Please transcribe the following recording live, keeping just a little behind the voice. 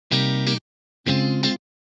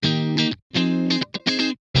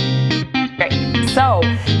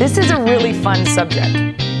This is a really fun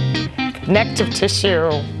subject. Connective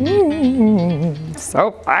tissue.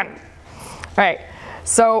 So fun. All right,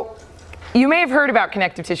 so you may have heard about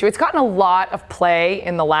connective tissue. It's gotten a lot of play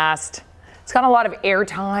in the last, it's gotten a lot of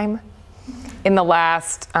airtime in the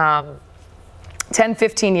last 10,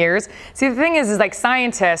 15 years. See, the thing is like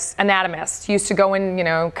scientists, anatomists used to go in, you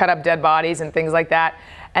know, cut up dead bodies and things like that.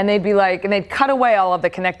 And they'd be like, and they'd cut away all of the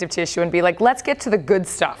connective tissue and be like, let's get to the good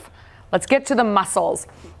stuff. Let's get to the muscles.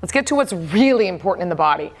 Let's get to what's really important in the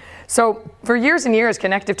body. So for years and years,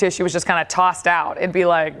 connective tissue was just kind of tossed out. It'd be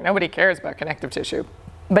like, nobody cares about connective tissue.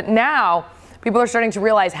 But now, people are starting to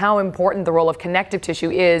realize how important the role of connective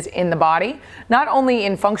tissue is in the body, not only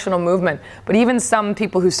in functional movement, but even some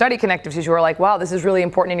people who study connective tissue are like, wow, this is really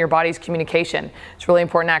important in your body's communication. It's really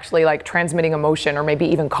important actually like transmitting emotion or maybe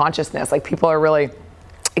even consciousness. Like people are really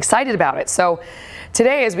excited about it. So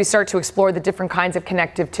today, as we start to explore the different kinds of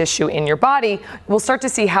connective tissue in your body, we'll start to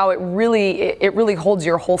see how it really holds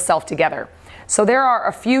your whole self together. So there are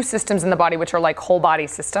a few systems in the body which are like whole body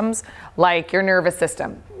systems, like your nervous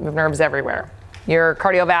system. You have nerves everywhere. Your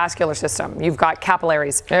cardiovascular system. You've got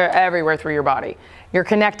capillaries everywhere through your body. Your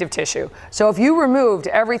connective tissue. So if you removed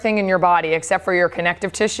everything in your body except for your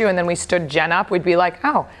connective tissue and then we stood Jen up, we'd be like,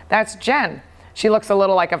 oh, that's Jen. She looks a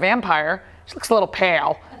little like a vampire. She looks a little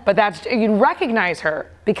pale, but that's, you'd recognize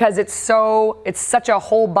her because it's such a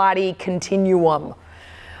whole body continuum.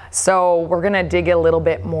 So we're gonna dig a little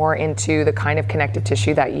bit more into the kind of connective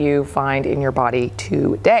tissue that you find in your body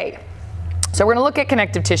today. So we're gonna look at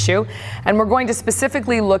connective tissue, and we're going to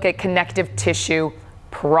specifically look at connective tissue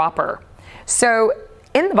proper. So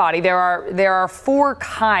in the body, there are 4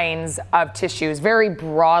 kinds of tissues, very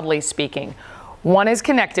broadly speaking. One is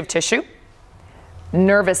connective tissue,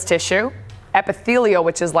 nervous tissue, epithelial,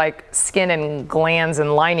 which is like skin and glands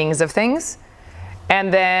and linings of things,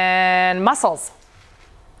 and then muscles,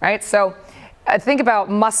 right? So think about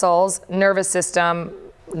muscles, nervous system,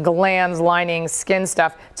 glands, linings, skin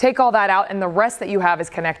stuff. Take all that out, and the rest that you have is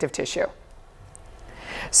connective tissue.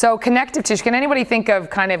 So connective tissue, can anybody think of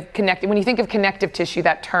kind of connective, when you think of connective tissue,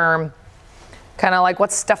 that term, kind of like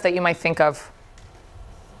what's stuff that you might think of?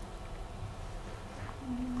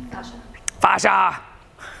 Fascia. Fascia.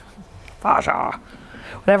 Fascia.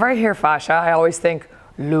 Whenever I hear fascia, I always think,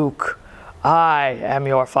 Luke, I am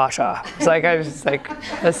your fascia. It's like, I was just like,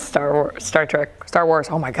 this Star Wars.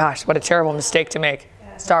 Oh my gosh, what a terrible mistake to make.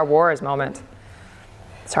 Star Wars moment.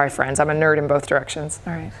 Sorry, friends, I'm a nerd in both directions.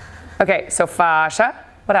 All right. Okay, so fascia.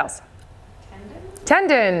 What else? Tendons.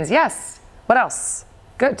 Tendons, yes. What else?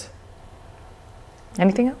 Good.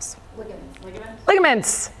 Anything else? Ligaments. Ligaments.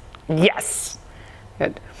 Ligaments. Yes.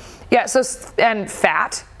 Good. Yeah, so, and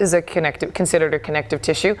fat is considered a connective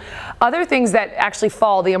tissue. Other things that actually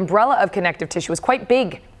fall, the umbrella of connective tissue is quite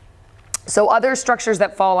big. So other structures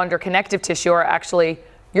that fall under connective tissue are actually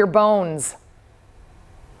your bones,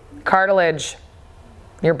 cartilage,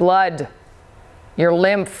 your blood, your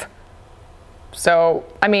lymph. So,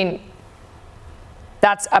 I mean,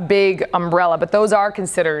 that's a big umbrella, but those are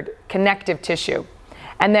considered connective tissue.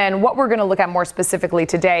 And then what we're going to look at more specifically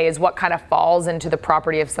today is what kind of falls into the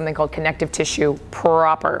property of something called connective tissue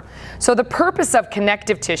proper. So the purpose of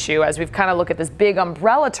connective tissue, as we've kind of looked at this big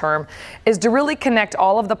umbrella term, is to really connect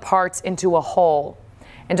all of the parts into a whole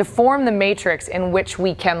and to form the matrix in which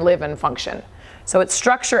we can live and function. So it's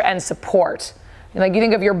structure and support. And like you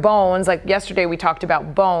think of your bones, like yesterday we talked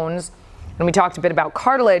about bones and we talked a bit about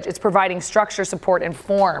cartilage. It's providing structure, support, and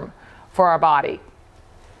form for our body.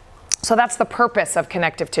 So that's the purpose of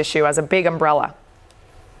connective tissue as a big umbrella.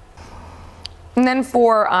 And then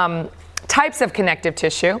for types of connective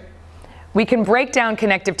tissue, we can break down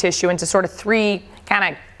connective tissue into sort of 3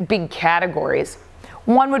 kind of big categories.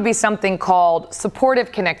 One would be something called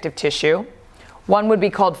supportive connective tissue. One would be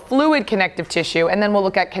called fluid connective tissue, and then we'll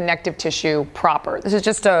look at connective tissue proper. This is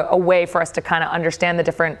just a way for us to kind of understand the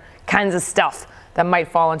different kinds of stuff that might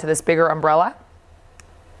fall into this bigger umbrella.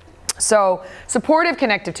 So supportive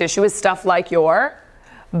connective tissue is stuff like your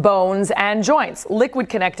bones and joints. Liquid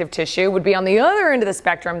connective tissue would be on the other end of the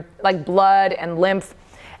spectrum, like blood and lymph,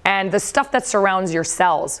 and the stuff that surrounds your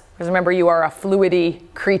cells. Because remember, you are a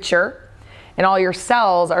fluidy creature, and all your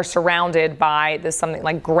cells are surrounded by this something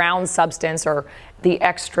like ground substance or the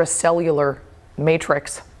extracellular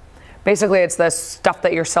matrix. Basically, it's the stuff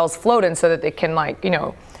that your cells float in so that they can, like, you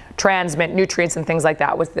know, transmit nutrients and things like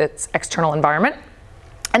that with its external environment.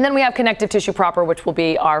 And then we have connective tissue proper, which will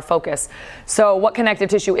be our focus. So what connective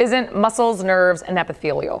tissue isn't? Muscles, nerves, and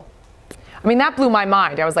epithelial. I mean, that blew my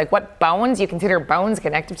mind. I was like, what, bones? You consider bones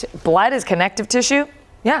connective tissue? Blood is connective tissue?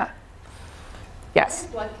 Yeah. Yes? Why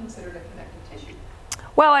is blood considered a connective tissue?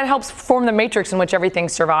 Well, it helps form the matrix in which everything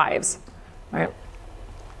survives, right?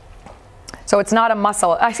 So it's not a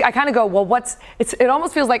muscle. I kind of go, well, it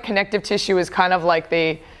almost feels like connective tissue is kind of like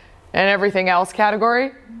the and everything else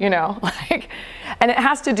category, you know, like, and it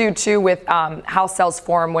has to do too with how cells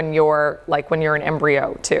form when you're an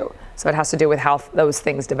embryo too. So it has to do with how those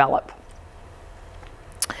things develop.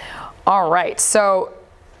 All right, so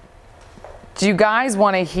do you guys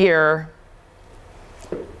want to hear,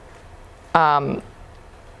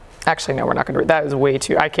 actually no, we're not going to, that is way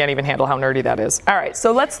too, I can't even handle how nerdy that is. All right,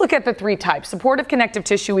 so let's look at the 3 types. Supportive connective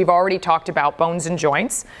tissue, we've already talked about, bones and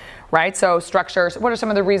joints, right? So structures, what are some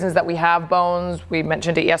of the reasons that we have bones? We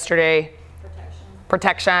mentioned it yesterday.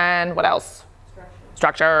 Protection, what else?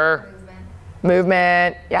 Structure.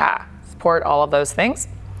 Movement, yeah, support all of those things.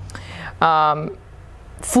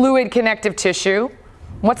 Fluid connective tissue.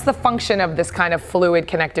 What's the function of this kind of fluid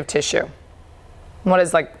connective tissue? What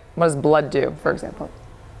does blood do, for example?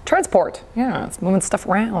 Transport, yeah, it's moving stuff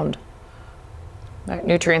around. Right,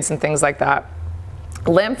 nutrients and things like that.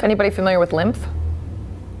 Lymph, anybody familiar with lymph?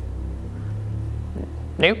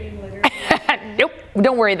 Nope. Nope,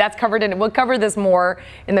 don't worry, that's covered in, we'll cover this more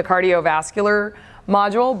in the cardiovascular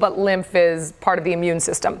module, but lymph is part of the immune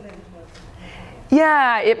system.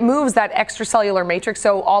 Yeah, it moves that extracellular matrix,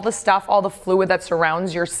 so all the stuff, all the fluid that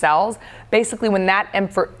surrounds your cells, basically when that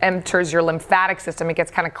enters your lymphatic system, it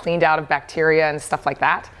gets kind of cleaned out of bacteria and stuff like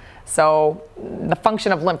that. So the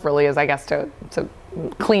function of lymph really is, I guess, to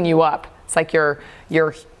clean you up. It's like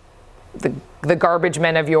the garbage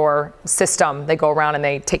men of your system. They go around and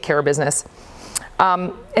they take care of business.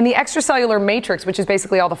 And the extracellular matrix, which is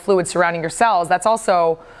basically all the fluid surrounding your cells, that's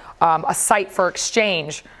also a site for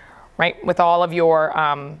exchange, right, with all of your,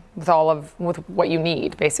 with what you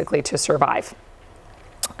need, basically, to survive.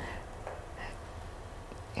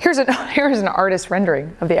 Here's an artist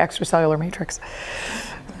rendering of the extracellular matrix.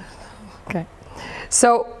 Okay,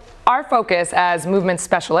 so our focus as movement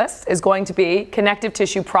specialists is going to be connective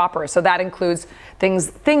tissue proper. So that includes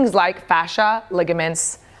things like fascia,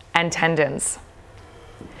 ligaments, and tendons.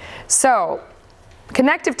 So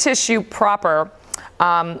connective tissue proper,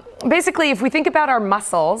 basically if we think about our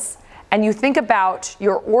muscles and you think about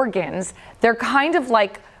your organs, they're kind of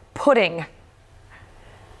like pudding.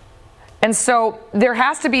 And so there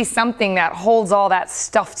has to be something that holds all that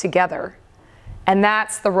stuff together. And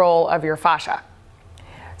that's the role of your fascia.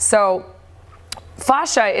 So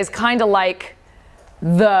fascia is kind of like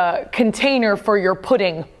the container for your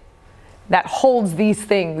pudding that holds these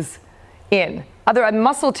things in.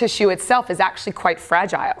 Muscle tissue itself is actually quite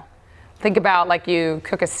fragile. Think about like you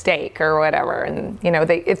cook a steak or whatever, and you know,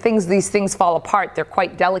 if these things fall apart, they're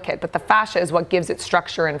quite delicate, but the fascia is what gives it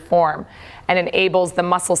structure and form and enables the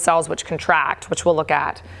muscle cells which contract, which we'll look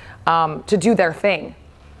at, to do their thing.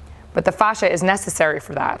 But the fascia is necessary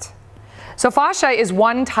for that. So fascia is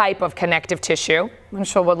one type of connective tissue, and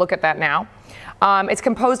so we'll look at that now. It's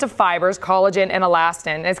composed of fibers, collagen and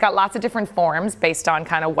elastin, and it's got lots of different forms based on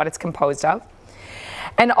kind of what it's composed of.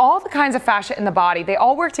 And all the kinds of fascia in the body, they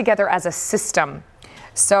all work together as a system.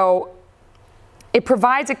 So it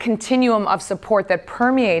provides a continuum of support that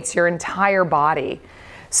permeates your entire body.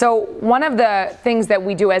 So one of the things that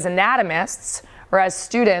we do as anatomists or as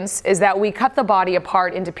students is that we cut the body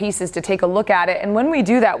apart into pieces to take a look at it. And when we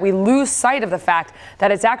do that, we lose sight of the fact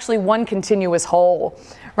that it's actually one continuous whole,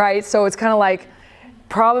 right? So it's kind of like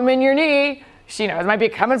problem in your knee, you know, it might be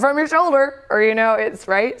coming from your shoulder, or you know, it's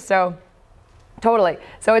right. So totally.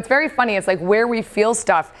 So it's very funny. It's like where we feel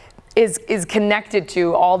stuff is connected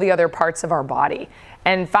to all the other parts of our body.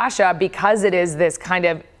 And fascia, because it is this kind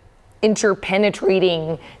of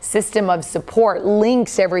interpenetrating system of support,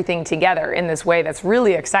 links everything together in this way that's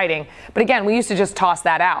really exciting. But again, we used to just toss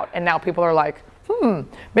that out, and now people are like,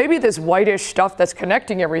 maybe this whitish stuff that's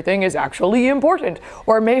connecting everything is actually important,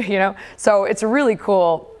 or maybe, you know. So it's a really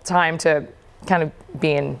cool time to kind of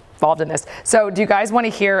be involved in this. So do you guys want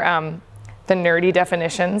to hear the nerdy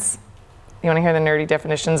definitions? You want to hear the nerdy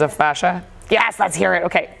definitions of fascia? Yes, let's hear it.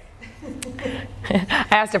 Okay. I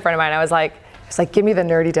asked a friend of mine, I was like, give me the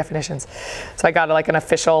nerdy definitions. So I got like an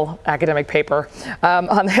official academic paper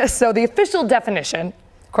on this. So the official definition,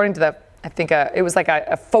 according to I think it was like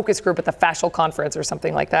a focus group at the fascial conference or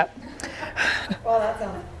something like that. Well, that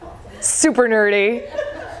sounds awesome. Super nerdy.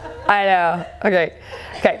 I know. Okay.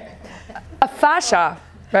 A fascia,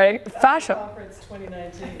 right? Fascia. Conference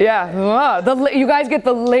 2019. Yeah. Wow. You guys get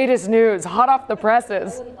the latest news, hot off the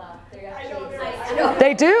presses.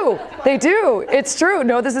 They do. It's true.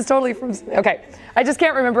 No, this is totally from, okay. I just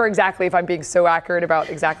can't remember exactly if I'm being so accurate about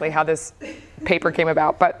exactly how this paper came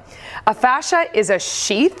about. But a fascia is a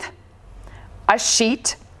sheath, a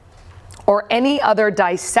sheet, or any other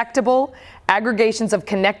dissectable aggregations of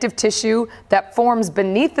connective tissue that forms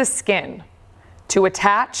beneath the skin to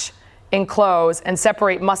attach, enclose, and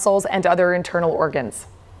separate muscles and other internal organs.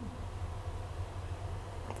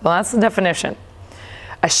 Well, that's the definition.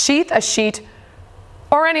 A sheet,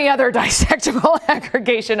 or any other dissectable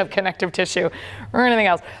aggregation of connective tissue or anything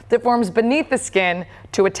else that forms beneath the skin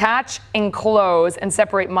to attach, enclose, and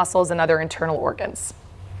separate muscles and other internal organs.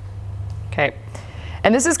 Okay.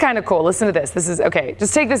 And this is kind of cool. Listen to this. This is, okay,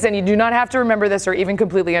 just take this in. You do not have to remember this or even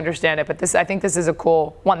completely understand it, but this, I think this is a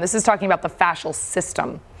cool one. This is talking about the fascial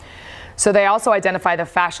system. So they also identify the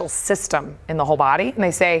fascial system in the whole body, and they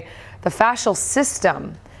say the fascial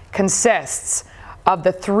system consists of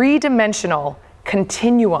the three-dimensional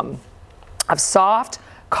continuum of soft,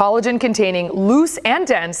 collagen-containing, loose and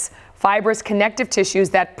dense, fibrous connective tissues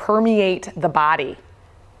that permeate the body.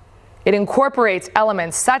 It incorporates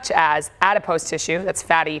elements such as adipose tissue, that's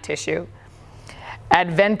fatty tissue,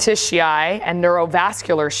 adventitii and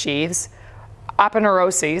neurovascular sheaths,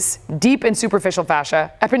 aponeuroses, deep and superficial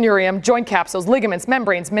fascia, epineurium, joint capsules, ligaments,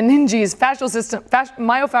 membranes, meninges, fascial system,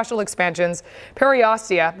 myofascial expansions,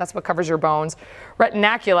 periostea, that's what covers your bones,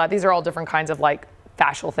 retinacula, these are all different kinds of like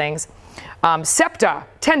fascial things, septa,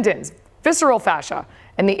 tendons, visceral fascia,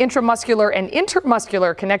 and the intramuscular and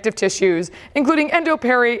intermuscular connective tissues, including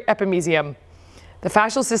endoperiepimysium. The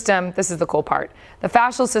fascial system, this is the cool part, the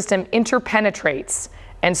fascial system interpenetrates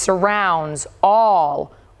and surrounds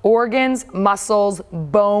all organs, muscles,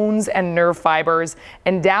 bones, and nerve fibers,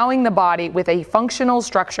 endowing the body with a functional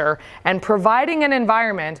structure and providing an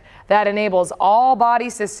environment that enables all body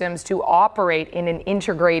systems to operate in an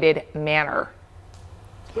integrated manner.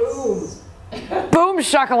 Boom. Boom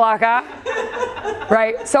shakalaka.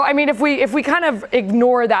 Right? So I mean, if we kind of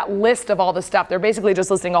ignore that list of all the stuff, they're basically just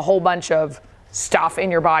listing a whole bunch of stuff in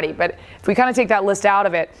your body. But if we kind of take that list out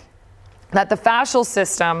of it, that the fascial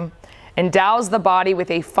system endows the body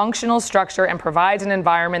with a functional structure and provides an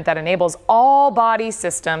environment that enables all body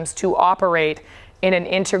systems to operate in an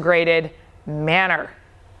integrated manner.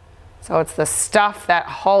 So it's the stuff that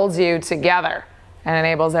holds you together and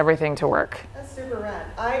enables everything to work. That's super rad.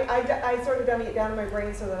 I sort of dummy it down in my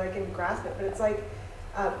brain so that I can grasp it, but it's like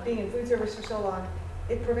being in food service for so long,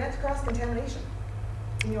 it prevents cross-contamination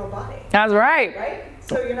in your body. That's right. Right?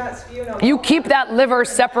 So you're not spewing out. You keep that liver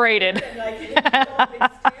separated.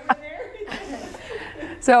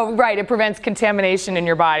 So, right, it prevents contamination in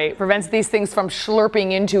your body. It prevents these things from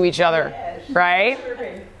slurping into each other, right?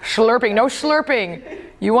 Slurping, no slurping.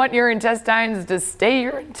 You want your intestines to stay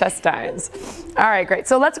your intestines. All right, great.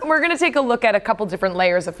 So we're going to take a look at a couple different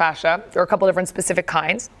layers of fascia, or a couple different specific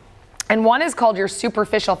kinds. And one is called your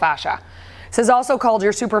superficial fascia. This is also called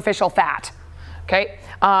your superficial fat. Okay.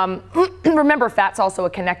 Remember, fat's also a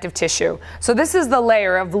connective tissue. So this is the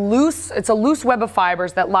layer of loose, it's a loose web of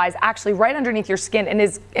fibers that lies actually right underneath your skin and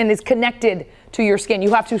is connected to your skin.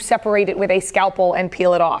 You have to separate it with a scalpel and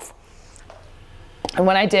peel it off. And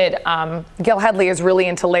when I did, Gil Headley is really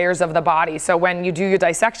into layers of the body. So when you do your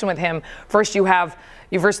dissection with him, first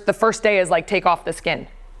the first day is like take off the skin.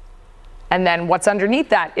 And then what's underneath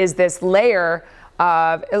that is this layer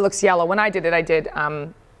of, it looks yellow. When I did it,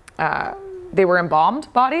 they were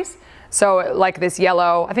embalmed bodies. So like this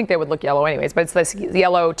yellow, I think they would look yellow anyways, but it's this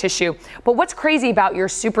yellow tissue. But what's crazy about your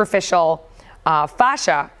superficial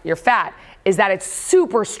fascia, your fat, is that it's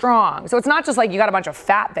super strong. So it's not just like you got a bunch of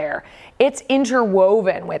fat there. It's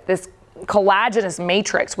interwoven with this collagenous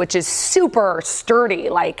matrix, which is super sturdy.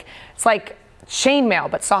 It's like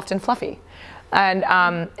chainmail, but soft and fluffy.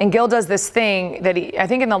 And Gil does this thing that I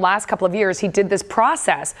think in the last couple of years, he did this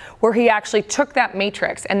process where he actually took that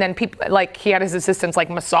matrix and then people, like he had his assistants like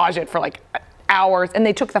massage it for like hours, and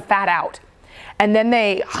they took the fat out. And then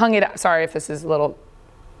they hung it up. Sorry if this is a little,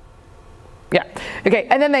 yeah. Okay,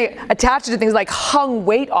 and then they attached it to things like hung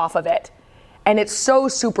weight off of it. And it's so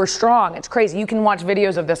super strong. It's crazy. You can watch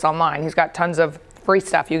videos of this online. He's got tons of free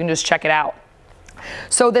stuff. You can just check it out.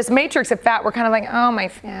 So this matrix of fat, we're kind of like, oh, my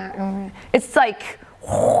fat. It's like,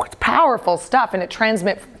 it's powerful stuff, and it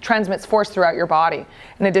transmits force throughout your body,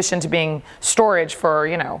 in addition to being storage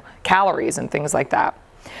for, calories and things like that.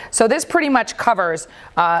 So this pretty much covers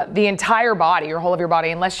the entire body, your whole of your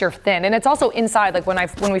body, unless you're thin. And it's also inside, like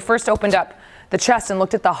when we first opened up the chest and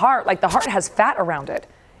looked at the heart, like the heart has fat around it.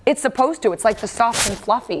 It's supposed to. It's like the soft and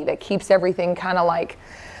fluffy that keeps everything kind of like,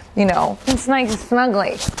 it's nice and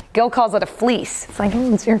snuggly. Gil calls it a fleece. It's like,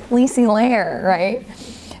 it's your fleecy layer, right?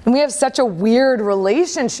 And we have such a weird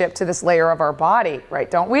relationship to this layer of our body,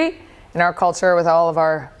 right? Don't we? In our culture with all of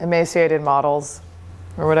our emaciated models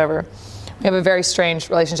or whatever. We have a very strange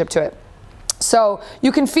relationship to it. So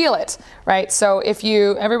you can feel it, right? So if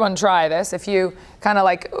you, everyone try this, if you kind of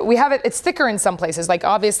like, we have it, it's thicker in some places. Like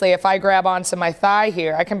obviously if I grab onto my thigh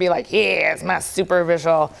here, I can be like, yeah, it's my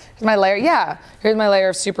superficial, here's my layer, yeah, here's my layer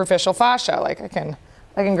of superficial fascia. Like I can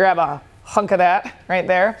grab a hunk of that right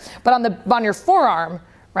there. But on your forearm,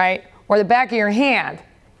 right, or the back of your hand,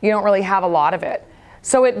 you don't really have a lot of it.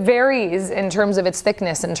 So it varies in terms of its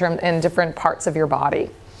thickness in different parts of your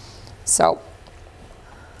body. So.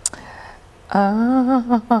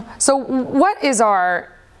 So what is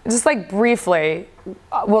our, just like briefly,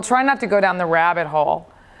 we'll try not to go down the rabbit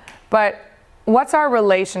hole, but what's our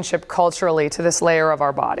relationship culturally to this layer of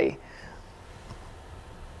our body?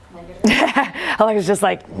 Alex is just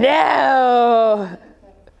like, no.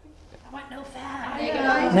 I want no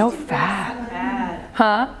fat. No fat.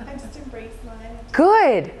 Huh? I just embrace mine.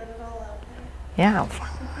 Good. Let it all out. Yeah.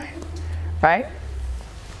 Right?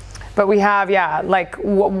 But we have, yeah, like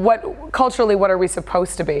what culturally, what are we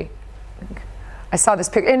supposed to be? I saw this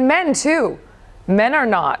picture, and men too. Men are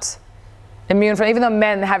not immune from, even though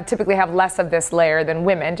men typically have less of this layer than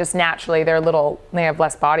women, just naturally they have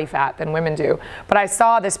less body fat than women do. But I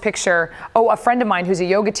saw this picture, a friend of mine who's a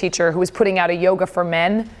yoga teacher who was putting out a yoga for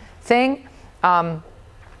men thing. And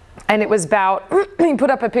it was about, he put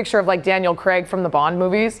up a picture of like Daniel Craig from the Bond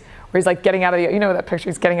movies, where he's like getting out of the, you know that picture,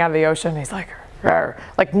 he's getting out of the ocean, and he's like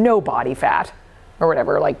no body fat or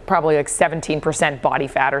whatever, like probably like 17% body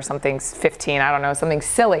fat or something, 15, I don't know, something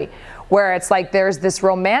silly, where it's like there's this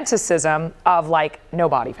romanticism of like no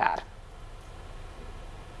body fat,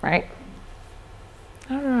 right?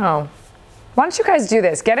 I don't know. Why don't you guys do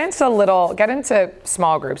this? Get into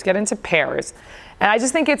small groups, get into pairs. And I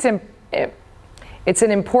just think it's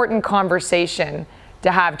an important conversation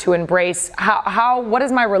to have, to embrace what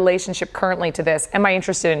is my relationship currently to this? Am I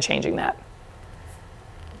interested in changing that?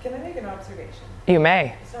 Can I make an observation? You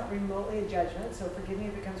may. It's not remotely a judgment, so forgive me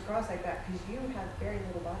if it comes across like that, because you have very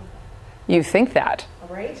little body fat. You think that. All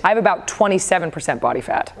right? I have about 27% body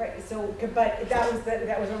fat. Right, so, but that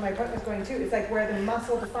was where my point was going too. It's like where the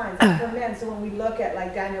muscle defines, like for men, so when we look at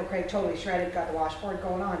like Daniel Craig, totally shredded, got the washboard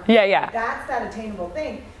going on. Yeah, yeah. That's that attainable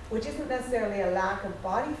thing, which isn't necessarily a lack of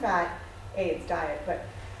body fat, it's diet, but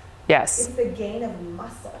yes, it's the gain of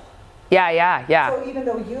muscle. Yeah, yeah, yeah. So even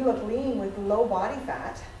though you look lean with low body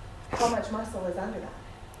fat, how much muscle is under that?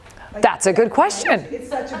 Like, that's a good question. It's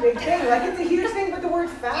such a big thing. Like it's a huge thing, but the word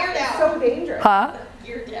fat is so dangerous. Huh?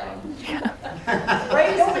 You're down.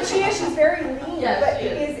 Right? No, but she's very lean. Yes, but she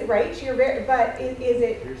is. is it right? You're very, but is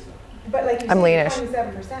it? But like you I'm said,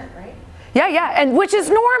 leanish. 27%, right? Yeah, yeah, and which is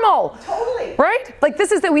normal. Totally. Right? Like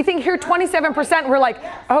this is that we think here 27%, we're like,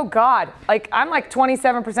 oh God, like I'm like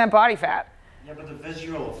 27% body fat. Yeah, but the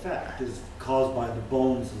visual effect is caused by the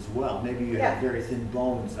bones as well. Maybe you have very thin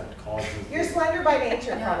bones that causes. You're slender by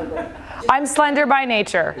nature, probably. I'm slender by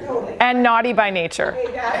nature and naughty by nature.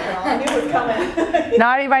 Hey, Dad, I knew it was coming.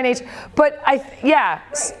 Naughty by nature. But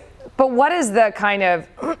but what is the kind of,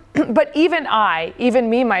 but even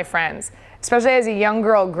me, my friends, especially as a young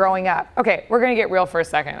girl growing up. Okay, we're gonna get real for a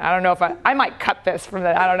second. I don't know if I might cut this from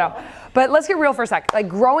the, I don't know. But let's get real for a second. Like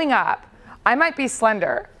growing up, I might be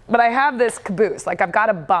slender, but I have this caboose, like I've got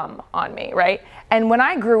a bum on me, right? And when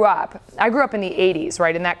I grew up in the 80s,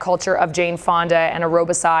 right, in that culture of Jane Fonda and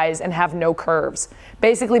aerobicize and have no curves.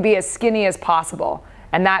 Basically be as skinny as possible.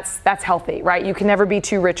 And that's healthy, right? You can never be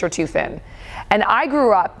too rich or too thin. And I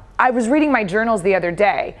grew up, I was reading my journals the other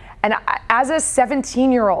day, and as a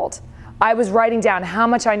 17-year-old, I was writing down how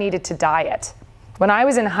much I needed to diet. When I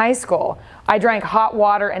was in high school, I drank hot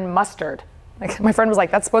water and mustard. Like my friend was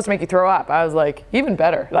like, that's supposed to make you throw up. I was like, even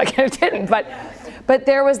better. Like it didn't, but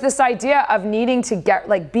there was this idea of needing to get,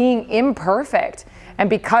 like being imperfect. And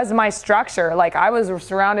because my structure, like I was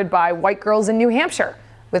surrounded by white girls in New Hampshire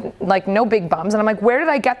with like no big bums. And I'm like, where did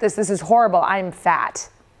I get this? This is horrible. I'm fat.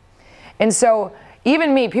 And so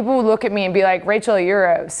even me, people would look at me and be like, Rachel, you're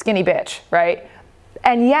a skinny bitch, right?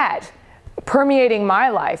 And yet permeating my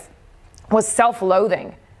life was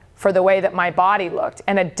self-loathing for the way that my body looked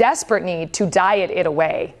and a desperate need to diet it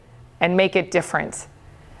away and make it different.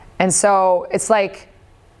 And so it's like,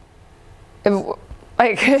 so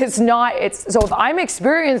if I'm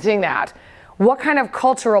experiencing that, what kind of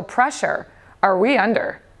cultural pressure are we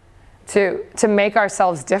under to make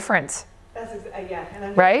ourselves different? That's yeah, and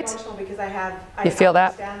I'm right? emotional because I feel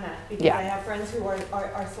that? understand that because Yeah. I have friends who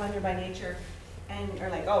are slender by nature and are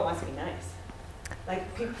like, oh, it must be nice.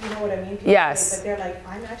 Like, people, you know what I mean? People Yes. say, but they're like,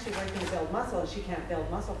 I'm actually working to build muscle, and she can't build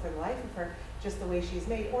muscle for the life of her, just the way she's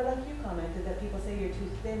made. Or like you commented, that people say you're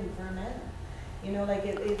too thin for a man. You know, like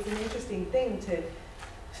it's an interesting thing to,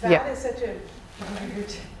 fat is such a,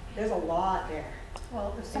 there's a lot there.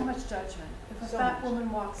 Well, there's so much judgment. If a So fat much.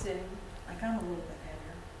 woman walks in, like I'm a little bit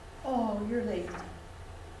heavier, oh, you're lazy.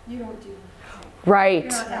 You don't do anything. Right.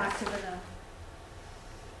 You're not active enough.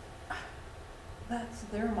 That's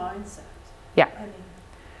their mindset. Yeah. I mean,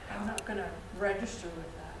 I'm not gonna register with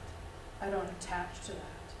that. I don't attach to that.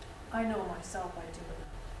 I know myself, I do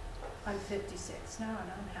enough. I'm 56 now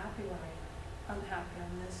and I'm happy where I am. I'm happy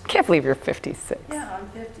on this. Can't believe you're 56. Yeah, I'm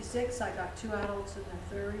 56. I got 2 adults in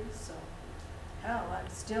their 30s, so hell, I'm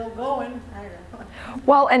still going.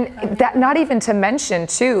 Well, and that, not even to mention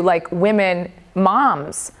too, like women,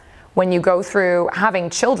 moms, when you go through having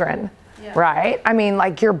children, Yeah. right? I mean,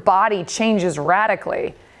 like your body changes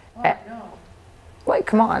radically. Oh, I know. Like,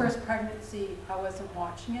 come on. First pregnancy, I wasn't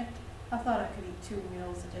watching it. I thought I could eat 2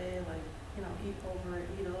 meals a day, like, you know, eat over,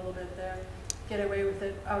 eat a little bit there, get away with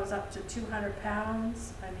it. I was up to 200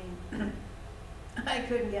 pounds. I mean, I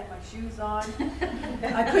couldn't get my shoes on.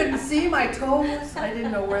 I couldn't see my toes. I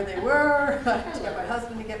didn't know where they were. I had to get my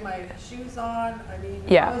husband to get my shoes on. I mean,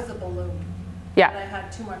 Yeah. I was a balloon. And Yeah. I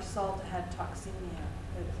had too much salt. I had toxemia.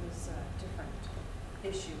 It was a different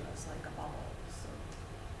issue. I was like a bubble. So.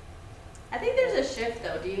 I think there's a shift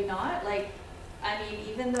though, do you not? Like, I mean,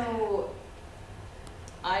 even though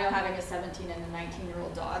I know having a 17 and a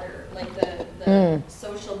 19-year-old daughter, like the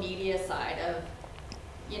social media side of,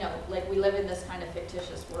 you know, like we live in this kind of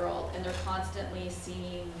fictitious world and they're constantly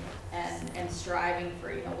seeing and striving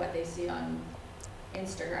for, you know, what they see on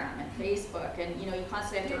Instagram and Facebook, and you know, you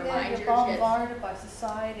constantly have to remind You're your kids. bombarded by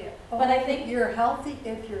society. But I think- you're healthy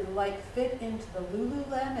if you're like fit into the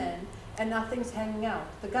Lululemon and nothing's hanging out.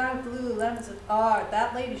 The guy with the Lululemon said, "Oh,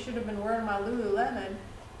 that lady should have been wearing my Lululemon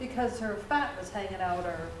because her fat was hanging out,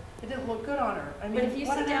 or it didn't look good on her." I mean, But if you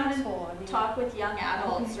what sit an down asshole. I and mean, talk with young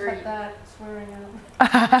adults, or cut that swearing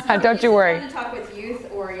out. So if Don't you sit worry. down and talk with youth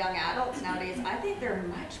or young adults nowadays, I think they're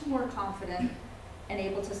much more confident and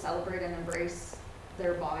able to celebrate and embrace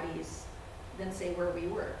their bodies than say where we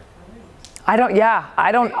were.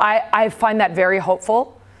 I find that very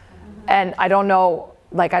hopeful. And I don't know,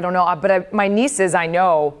 but my nieces I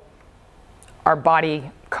know are body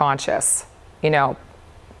conscious, you know.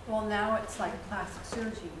 Well, now it's like plastic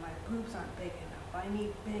surgery. My boobs aren't big enough. I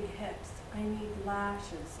need big hips. I need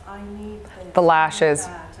lashes. I need this. The lashes. I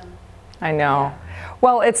need that. And I know.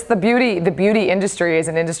 Well, it's the beauty industry is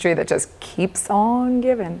an industry that just keeps on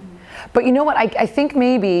giving. But you know what? I think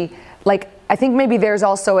maybe there's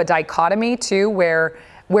also a dichotomy too, where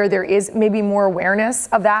there is maybe more awareness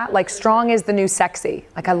of that. Like strong is the new sexy.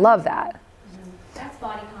 Like I love that. That's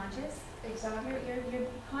body conscious. Exactly. You're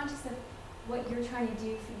conscious of what you're trying to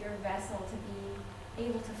do for your vessel to be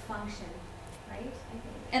able to function, right? I think.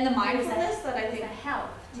 And the There's mindfulness that I there's think. a help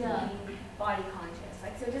to being body conscious.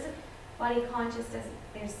 Like so, it doesn't body conscious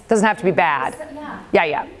Doesn't have to be bad. Yeah.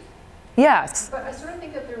 Yeah. Yes. But I sort of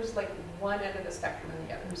think that there's like one end of the spectrum and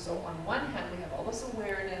the other. So on one hand, we have all this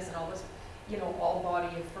awareness and all this, you know, all body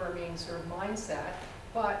affirming sort of mindset.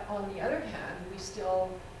 But on the other hand, we still,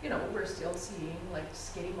 you know, we're still seeing like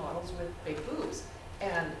skinny models with big boobs.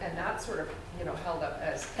 And that's sort of, you know, held up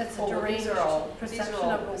as, It's a oh, well, deranged these are all perception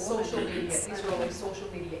of a woman. social media, these are all like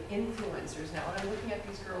social media influencers now. And I'm looking at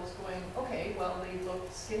these girls going, okay, well, they look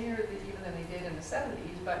skinnier even than they did in the 70s,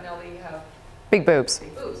 but now they have Big boobs.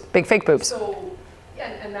 big boobs. Big fake boobs. So, yeah,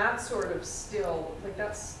 and that's sort of still, like,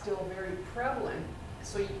 that's still very prevalent.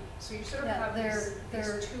 So you sort of Yeah, have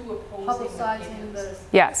they're these two opposing publicizing opinions. the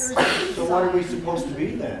Yes. surgery So what are we side. supposed to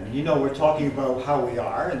be then? You know, we're talking about how we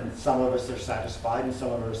are, and some of us are satisfied and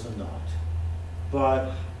some of us are not.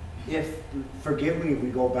 But forgive me if we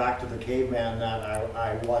go back to the caveman that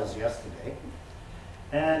I was yesterday.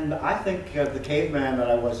 And I think the caveman that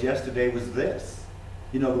I was yesterday was this,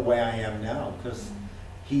 you know, the way I am now, because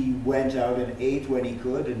he went out and ate when he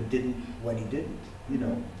could and didn't when he didn't, you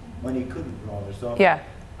know, when he couldn't rather. So Yeah.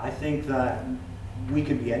 I think that we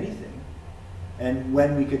can be anything. And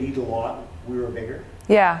when we could eat a lot, we were bigger.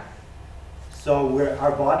 Yeah. So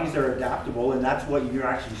our bodies are adaptable, and that's what you're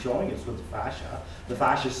actually showing us with the fascia. The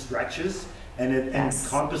fascia stretches, and it Yes.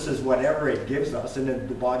 encompasses whatever it gives us, and then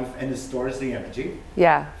the body, and it stores the energy.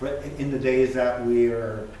 Yeah. But in the days that we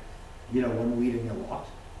are, you know, when we're eating a lot,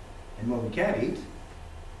 and when we can't eat,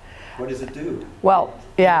 what does it do? Well,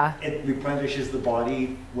 yeah. It replenishes the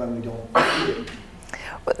body when we don't eat it.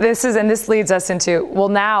 This leads us into, well,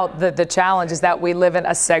 now the challenge is that we live in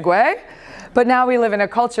a segue, but now we live in a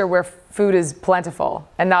culture where food is plentiful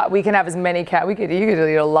and we can have as many you could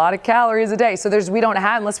eat a lot of calories a day. So we don't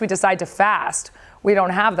have, unless we decide to fast, we don't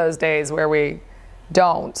have those days where we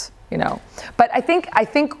don't, you know. But I think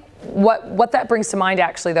what that brings to mind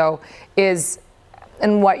actually though is,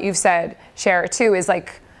 and what you've said, Cher, too, is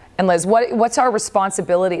like, And Liz, what's our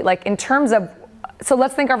responsibility? Like in terms of, so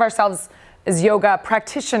let's think of ourselves as yoga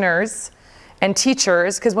practitioners and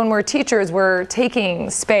teachers, because when we're teachers, we're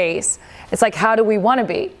taking space. It's like, how do we want to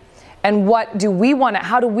be? And what do we want to,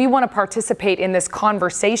 how do we want to participate in this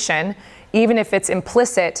conversation, even if it's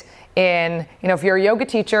implicit in, you know, if you're a yoga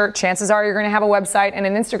teacher, chances are you're going to have a website and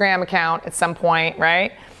an Instagram account at some point,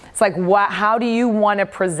 right? It's like, how do you want to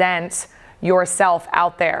present yourself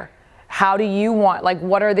out there? How do you want, like,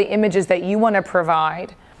 what are the images that you want to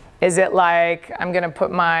provide? Is it like, I'm going to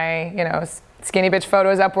put my, you know, skinny bitch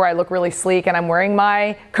photos up where I look really sleek and I'm wearing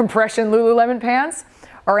my compression Lululemon pants?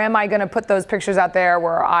 Or am I going to put those pictures out there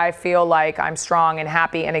where I feel like I'm strong and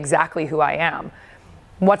happy and exactly who I am?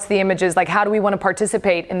 What's the images? Like, how do we want to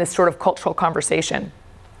participate in this sort of cultural conversation?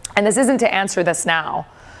 And this isn't to answer this now,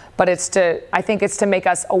 but it's to, I think it's to make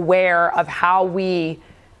us aware of how we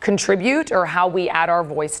contribute or how we add our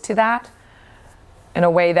voice to that in a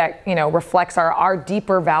way that, you know, reflects our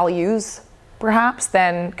deeper values, perhaps,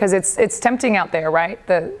 than, because it's tempting out there, right?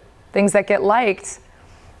 The things that get liked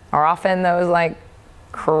are often those like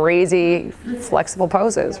crazy flexible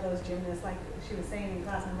poses. Yeah, those gymnasts, like she was saying in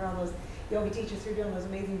class, remember all those yoga teachers who are doing those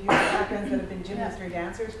amazing beautiful backgrounds that have been gymnasts or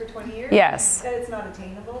dancers for 20 years? Yes. That it's not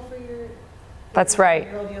attainable for your That's right.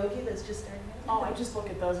 your old yogi that's just starting out? Oh, I just look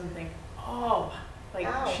at those and think, oh, like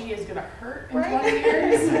Ow. she is gonna hurt in Right. 20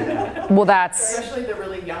 years. Well, that's, Especially the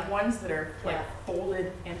really young ones that are like Yeah.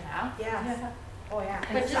 folded in half. Yes. Oh, yeah.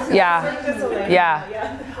 But just- Yeah.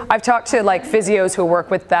 Yeah. I've talked to like physios who work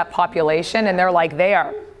with that population, and they're like, they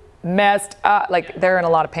are messed up. Like, they're in a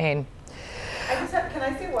lot of pain. I just have, can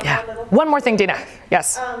I say one Yeah. more little One more thing, Dina.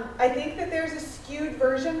 Yes. I think that there's a skewed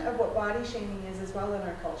version of what body shaming is as well in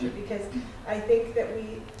our culture, because I think that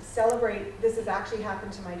we celebrate, this has actually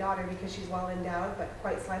happened to my daughter because she's well endowed but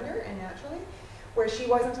quite slender and naturally, where she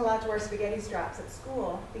wasn't allowed to wear spaghetti straps at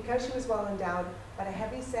school because she was well endowed, but a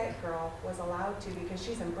heavy set girl was allowed to because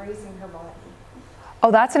she's embracing her body.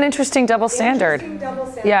 Oh, that's an interesting double standard. Interesting double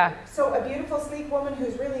standard. Yeah. So a beautiful, sleek woman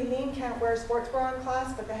who's really lean can't wear a sports bra in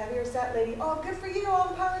class, but the heavier set lady, oh, good for you, all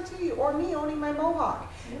the power to you. Or me owning my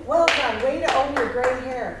mohawk. Well done, way to own your gray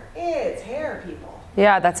hair. It's hair, people.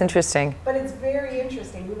 Yeah, that's interesting. But it's very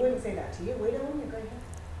interesting. We wouldn't say that to you. Way to own your gray hair.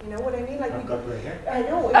 You know what I mean? Like I've got gray hair. I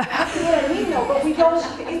know, exactly what I mean though, but we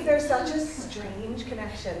don't, there's such a strange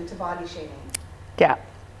connection to body shaming. Yeah.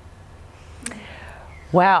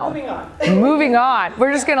 Wow. Moving on. Moving on.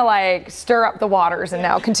 We're just gonna like stir up the waters and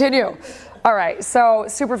now continue. All right, so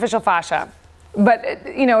superficial fascia.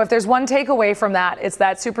 But you know, if there's one takeaway from that, it's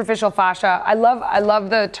that superficial fascia. I love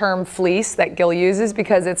the term fleece that Gil uses,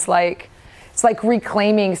 because it's like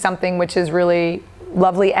reclaiming something which is really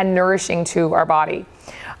lovely and nourishing to our body.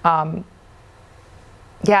 Yeah,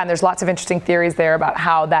 and there's lots of interesting theories there about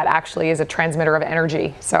how that actually is a transmitter of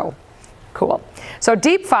energy. So cool. So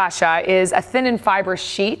deep fascia is a thin and fibrous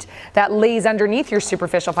sheet that lays underneath your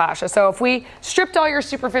superficial fascia. So if we stripped all your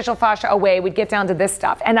superficial fascia away, we'd get down to this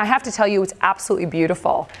stuff. And I have to tell you, it's absolutely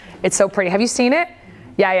beautiful. It's so pretty. Have you seen it?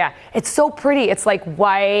 Yeah, yeah. It's so pretty. It's like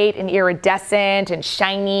white and iridescent and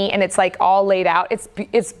shiny, and it's like all laid out.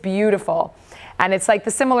 It's beautiful. And it's like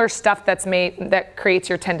the similar stuff that creates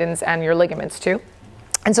your tendons and your ligaments too.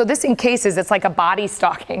 And so this encases, it's like a body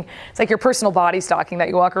stocking. It's like your personal body stocking that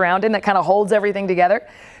you walk around in that kind of holds everything together.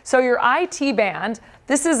 So your IT band,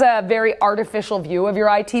 this is a very artificial view of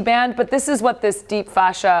your IT band, but this is what this deep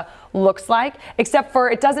fascia looks like, except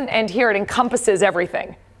for it doesn't end here, it encompasses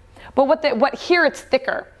everything. But what here it's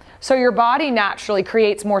thicker. So your body naturally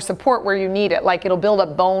creates more support where you need it. Like it'll build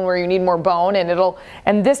up bone where you need more bone,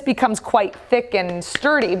 and this becomes quite thick and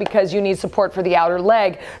sturdy because you need support for the outer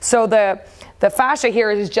leg. So the fascia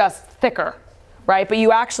here is just thicker, right? But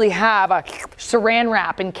you actually have a saran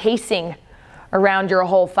wrap encasing around your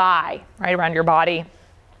whole thigh, right, around your body.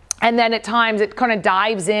 And then at times it kind of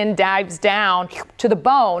dives down to the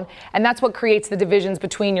bone, and that's what creates the divisions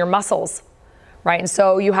between your muscles, right? And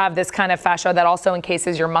so you have this kind of fascia that also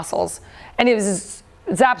encases your muscles. And it's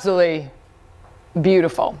absolutely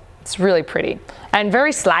beautiful. It's really pretty and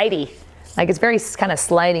very slidey. Like it's very kind of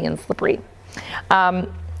sliding and slippery.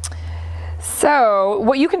 So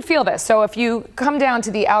what you can feel this. So if you come down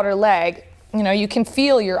to the outer leg, you know, you can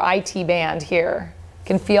feel your IT band here. You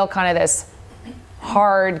can feel kind of this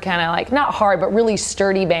hard, kind of like, not hard, but really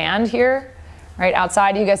sturdy band here, right?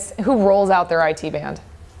 Outside, you guys, who rolls out their IT band?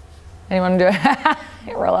 Anyone do it?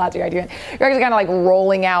 Roll out your IT band. You're actually kind of like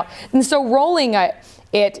rolling out. And so rolling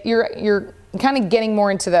it, you're kind of getting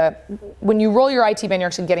more into the, when you roll your IT band, you're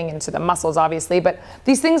actually getting into the muscles, obviously, but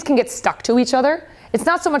these things can get stuck to each other. It's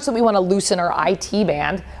not so much that we want to loosen our IT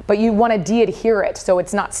band, but you want to de-adhere it so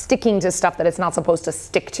it's not sticking to stuff that it's not supposed to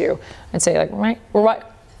stick to. And say like, right, or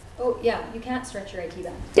what? Oh, yeah, you can't stretch your IT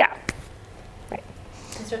band. Yeah, right.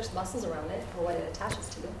 You can stretch the muscles around it or what it attaches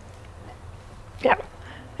to. Yeah,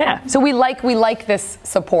 yeah. So we like this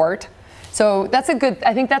support. So that's a good,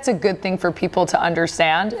 I think that's a good thing for people to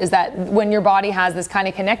understand, is that when your body has this kind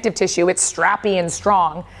of connective tissue, it's strappy and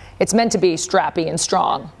strong. It's meant to be strappy and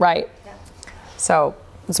strong, right? Yeah. So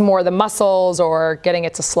it's more the muscles or getting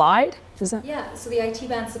it to slide, is that? Yeah, so the IT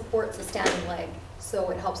band supports a standing leg. So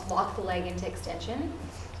it helps lock the leg into extension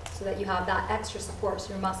so that you have that extra support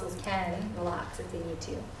so your muscles can relax if they need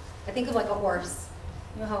to. I think of like a horse.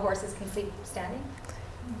 You know how horses can sleep standing?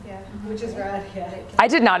 Yeah, which is rad, yeah. I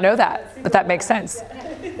did not know that, but that makes sense.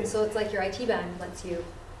 So it's like your IT band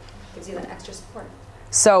gives you that extra support.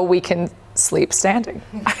 So we can sleep standing,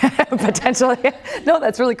 potentially. No,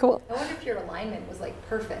 that's really cool. I wonder if your alignment was like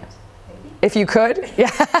perfect, maybe? If you could,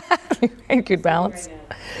 yeah, you could balance.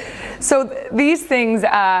 So these things,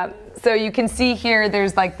 so you can see here,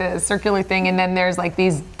 there's like the circular thing, and then there's like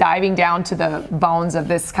these diving down to the bones of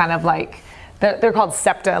this kind of like, they're called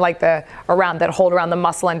septa, like that hold around the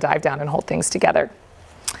muscle and dive down and hold things together.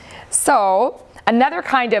 So another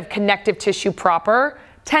kind of connective tissue proper,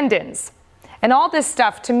 tendons. And all this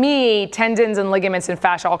stuff, to me, tendons and ligaments and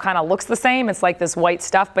fascia all kind of looks the same. It's like this white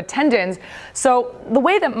stuff, but tendons. So the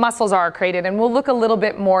way that muscles are created, and we'll look a little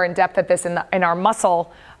bit more in depth at this in our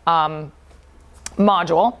muscle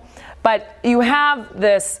module, but you have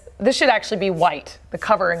this should actually be white. The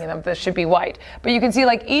covering of this should be white. But you can see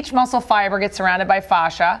like each muscle fiber gets surrounded by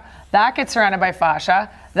fascia, that gets surrounded by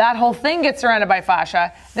fascia, that whole thing gets surrounded by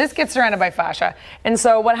fascia, this gets surrounded by fascia. And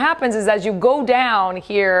so what happens is as you go down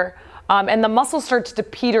here, and the muscle starts to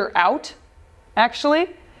peter out, actually,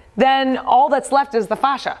 then all that's left is the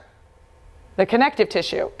fascia, the connective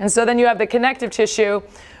tissue. And so then you have the connective tissue,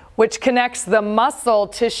 which connects the muscle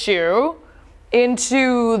tissue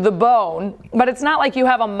into the bone, but it's not like you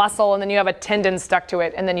have a muscle and then you have a tendon stuck to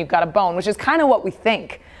it and then you've got a bone, which is kind of what we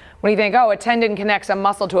think. When you think, oh, a tendon connects a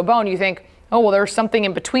muscle to a bone, you think, oh, well, there's something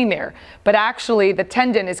in between there. But actually, the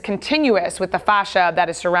tendon is continuous with the fascia that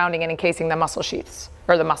is surrounding and encasing the muscle sheaths,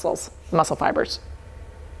 or the muscle fibers.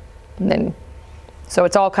 And then, so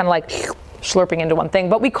it's all kind of like slurping into one thing,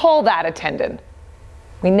 but we call that a tendon.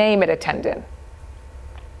 We name it a tendon.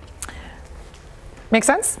 Make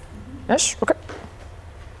sense? Ish? Okay.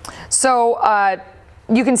 So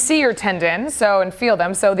you can see your tendon, and feel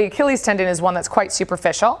them. So the Achilles tendon is one that's quite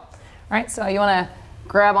superficial, right? So you want to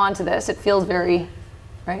grab onto this. It feels very,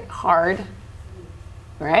 right, hard,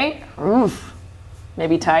 right? Oof.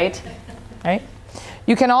 Maybe tight, right?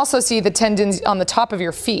 You can also see the tendons on the top of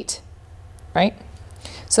your feet, right?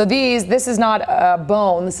 So this is not a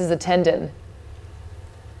bone, this is a tendon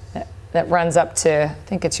that runs up to, I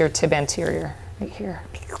think it's your tib anterior, right here.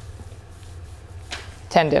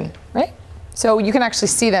 Tendon, right? So you can actually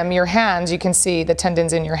see them. Your hands, you can see the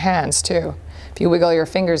tendons in your hands too, if you wiggle your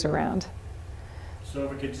fingers around. So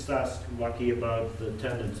if I could just ask Lucky about the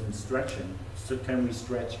tendons and stretching. So can we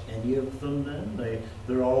stretch any of them then?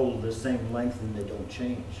 They're all the same length and they don't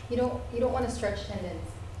change. You don't want to stretch tendons.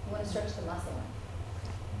 You want to stretch the muscle.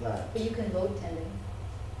 That. But you can load tendons.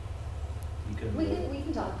 You can We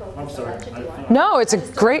can talk about I'm this sorry. if you want. No, it's a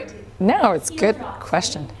great, no, it's a good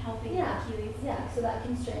question. Yeah, so that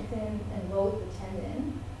can strengthen and load the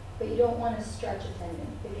tendon, but you don't want to stretch a tendon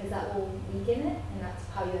because that will weaken it, and that's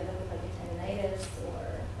how you end up with like a tendinitis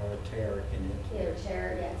or a tear in it. Yeah, or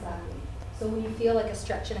tear, yeah, exactly. So when you feel like a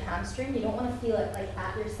stretch in a hamstring, you don't want to feel it like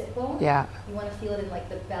at your sit bone. Yeah. You want to feel it in like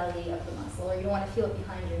the belly of the muscle, or you don't want to feel it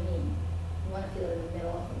behind your knee. You want to feel it in the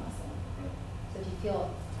middle of the muscle. So if you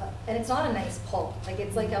feel, and it's not a nice pull, like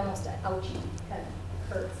it's like almost an ouchy, kind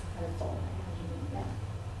of hurts, kind of pull. Yeah.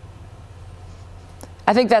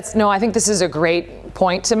 I think I think this is a great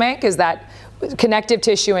point to make, is that connective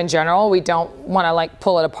tissue in general, we don't want to like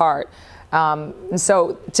pull it apart. And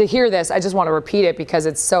so to hear this, I just want to repeat it because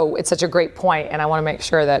it's such a great point, and I want to make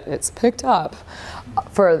sure that it's picked up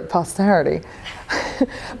for posterity.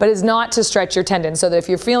 But it's not to stretch your tendon, so that if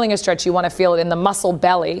you're feeling a stretch, you want to feel it in the muscle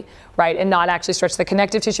belly, right, and not actually stretch the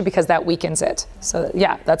connective tissue because that weakens it. So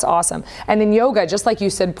yeah, that's awesome. And in yoga, just like you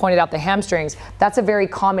said, pointed out the hamstrings, that's a very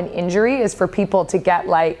common injury, is for people to get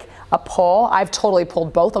like a pull. I've totally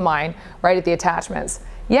pulled both of mine right at the attachments.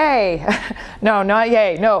 Yay! No, not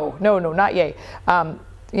yay. No, not yay.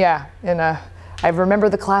 Yeah, I remember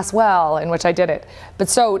the class well in which I did it. But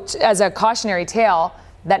so as a cautionary tale,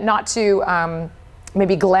 that not to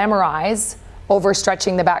maybe glamorize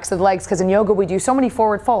overstretching the backs of the legs, because in yoga we do so many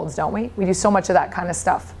forward folds, don't we? We do so much of that kind of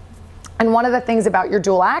stuff. And one of the things about your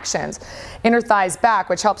dual actions, inner thighs back,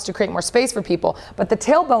 which helps to create more space for people, but the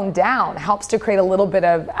tailbone down helps to create a little bit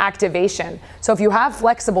of activation. So if you have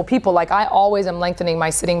flexible people, like I always am lengthening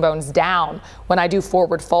my sitting bones down when I do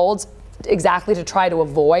forward folds, exactly to try to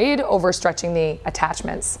avoid overstretching the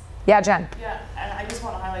attachments. Yeah, Jen? Yeah, and I just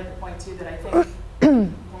want to highlight the point too that I think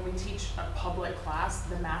when we teach a public class,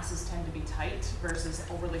 the masses tend to be tight versus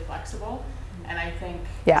overly flexible. And I think,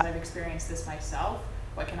 Yeah. as I've experienced this myself,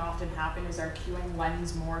 what can often happen is our cueing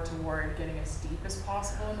lends more toward getting as deep as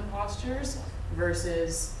possible in the postures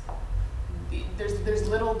versus there's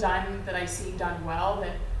little done that I see done well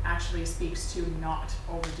that actually speaks to not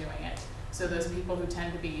overdoing it. So those people who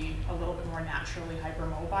tend to be a little bit more naturally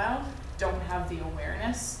hypermobile don't have the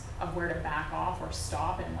awareness of where to back off or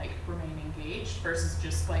stop and like remain engaged versus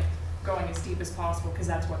just like going as deep as possible, because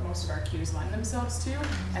that's what most of our cues lend themselves to.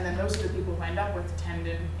 And then those are the people who end up with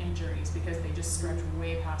tendon injuries because they just stretch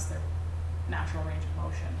way past their natural range of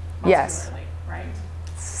motion. Yes. Muscularly, right?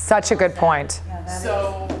 Such a good point. Yeah, that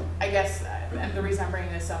So I guess, and the reason I'm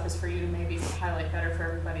bringing this up is for you to maybe highlight better for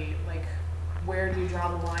everybody, like where do you draw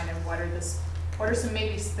the line and what are some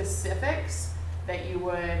maybe specifics that you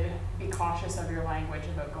would be cautious of your language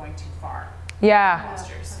about going too far? Yeah.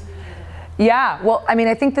 Postures. Yeah, well, I mean,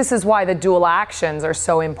 I think this is why the dual actions are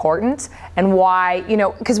so important, and why, you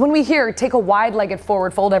know, because when we hear take a wide-legged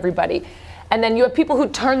forward fold, everybody, and then you have people who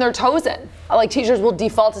turn their toes in. Like teachers will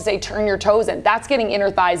default to say turn your toes in. That's getting inner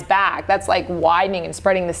thighs back. That's like widening and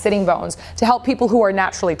spreading the sitting bones to help people who are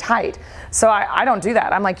naturally tight. So I don't do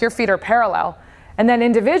that. I'm like, your feet are parallel. And then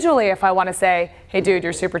individually, if I want to say, hey dude,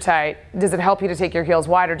 you're super tight, does it help you to take your heels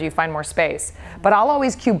wide, or do you find more space? But I'll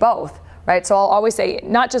always cue both. Right, so I'll always say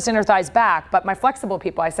not just inner thighs back, but my flexible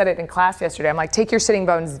people, I said it in class yesterday, I'm like, take your sitting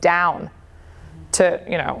bones down to,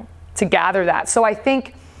 you know, to gather that. So I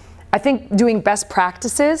think doing best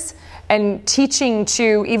practices and teaching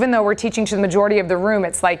to, even though we're teaching to the majority of the room,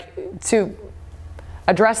 it's like to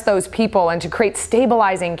address those people and to create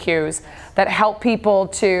stabilizing cues that help people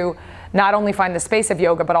to not only find the space of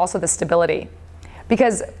yoga, but also the stability.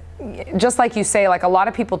 Because just like you say, like a lot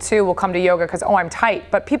of people too will come to yoga because, oh, I'm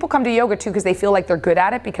tight. But people come to yoga too because they feel like they're good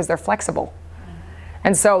at it because they're flexible.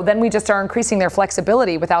 And so then we just are increasing their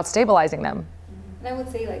flexibility without stabilizing them. And I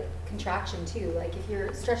would say like contraction too. Like if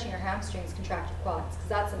you're stretching your hamstrings, contract your quads, because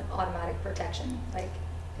that's an automatic protection. Like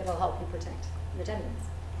it'll help you protect your tendons.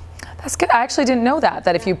 That's good. I actually didn't know that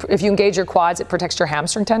if you engage your quads, it protects your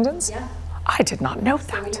hamstring tendons. Yeah. I did not know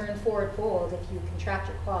So when that. you're in forward fold, if you contract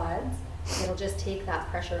your quads, it'll just take that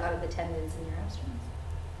pressure out of the tendons in your hamstrings.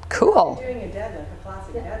 Cool. Doing a deadlift, a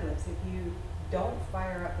classic Yeah. deadlifts, if you don't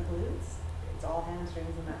fire up the glutes, it's all hamstrings,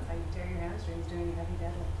 and that's how you tear your hamstrings doing a heavy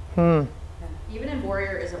deadlift. Even in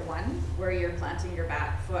Warrior Is It One, where you're planting your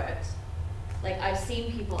back foot, like I've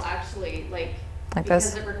seen people actually like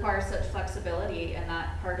because this? it requires such flexibility in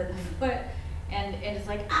that part of the foot, and it's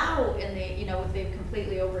like ow, and they, you know, they've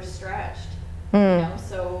completely overstretched, you know,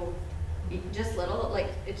 so just little, like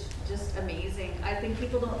it's just amazing. I think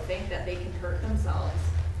people don't think that they can hurt themselves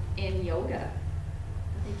in yoga.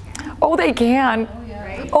 But they can. Oh, they can. Oh, yeah.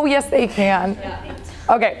 Right? Oh, yes, they can. Yeah.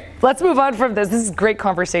 Okay, let's move on from this. This is great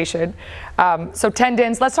conversation. So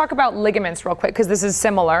tendons, let's talk about ligaments real quick because this is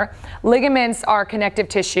similar. Ligaments are connective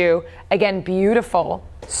tissue. Again, beautiful,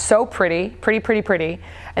 so pretty,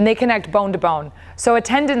 and they connect bone to bone. So a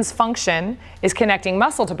tendon's function is connecting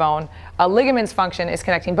muscle to bone. A ligament's function is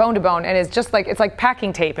connecting bone to bone, and it's just like, it's like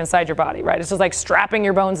packing tape inside your body, right? It's just like strapping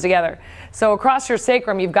your bones together. So across your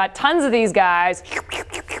sacrum, you've got tons of these guys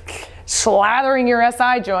slathering your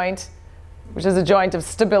SI joint, which is a joint of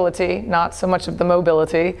stability, not so much of the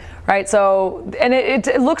mobility, right? So, and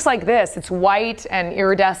it looks like this. It's white and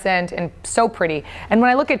iridescent and so pretty. And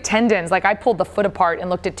when I look at tendons, like I pulled the foot apart and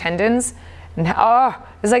looked at tendons, and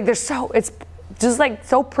it's like it's just like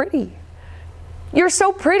so pretty. You're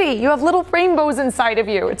so pretty. You have little rainbows inside of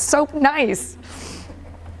you. It's so nice.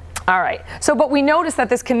 All right, so but we notice that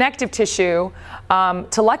this connective tissue,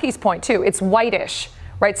 to Lucky's point too, it's whitish,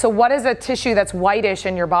 right? So what does a tissue that's whitish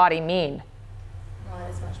in your body mean? Not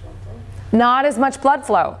as much blood flow. Not as much blood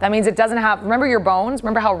flow. That means it doesn't have, remember your bones?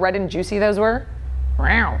 Remember how red and juicy those were?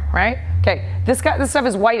 Right? Okay, this stuff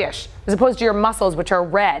is whitish as opposed to your muscles, which are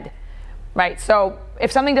red, right? So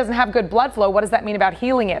if something doesn't have good blood flow, what does that mean about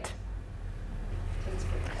healing it?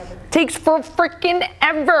 Takes for freaking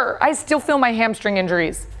ever. I still feel my hamstring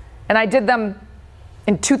injuries, and I did them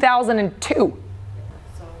in 2002.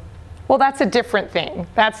 Well, that's a different thing.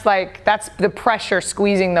 That's the pressure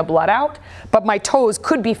squeezing the blood out, but my toes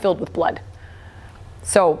could be filled with blood.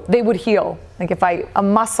 So they would heal Like if a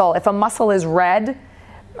muscle is red,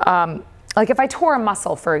 like if I tore a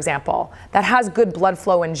muscle, for example, that has good blood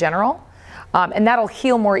flow in general, and that'll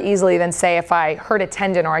heal more easily than say if I hurt a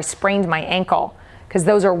tendon or I sprained my ankle, because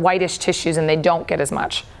those are whitish tissues and they don't get as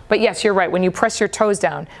much. But yes, you're right. When you press your toes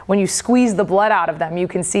down, when you squeeze the blood out of them, you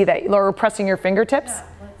can see that, or pressing your fingertips, Yeah,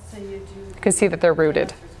 let's say you do. you can see that they're rooted.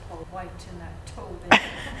 There's called white in that toe bit.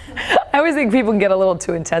 I always think people can get a little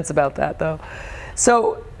too intense about that though.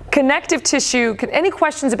 So connective tissue, any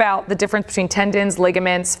questions about the difference between tendons,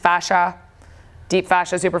 ligaments, fascia, deep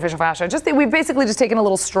fascia, superficial fascia? We've basically just taken a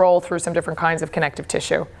little stroll through some different kinds of connective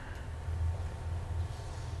tissue.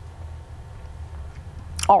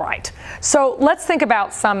 All right, so let's think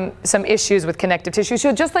about some issues with connective tissue.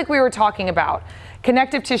 So just like we were talking about,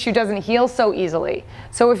 connective tissue doesn't heal so easily.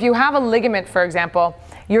 So if you have a ligament, for example,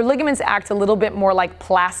 your ligaments act a little bit more like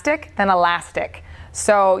plastic than elastic.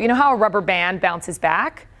 So you know how a rubber band bounces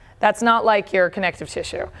back? That's not like your connective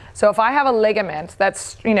tissue. So if I have a ligament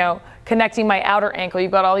that's, connecting my outer ankle,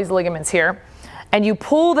 you've got all these ligaments here, and you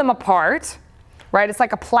pull them apart, right? It's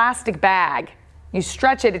like a plastic bag. You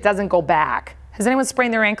stretch it, it doesn't go back. Has anyone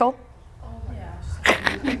sprained their ankle? Oh,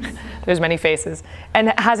 yeah. There's many faces.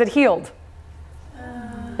 And has it healed?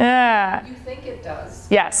 Yeah. You think it does.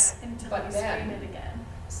 Yes. Until But you then- strain it again.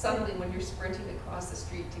 Suddenly, when you're sprinting across the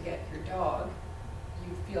street to get your dog,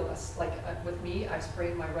 you feel this, like with me, I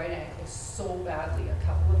sprained my right ankle so badly a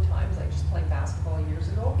couple of times, like just playing basketball years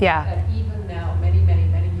ago. Yeah. That even now, many, many,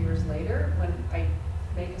 many years later, when I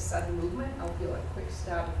make a sudden movement, I'll feel a quick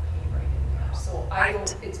stab of pain right in there. So I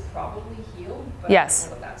don't, it's probably healed, but Yes. I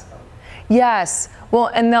don't know what that's about. Yes. Well,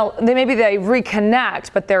 and maybe they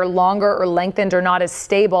reconnect, but they're longer or lengthened or not as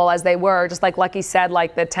stable as they were. Just like Lucky said,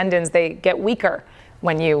 like the tendons, they get weaker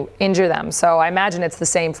when you injure them. So I imagine it's the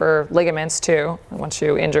same for ligaments too, once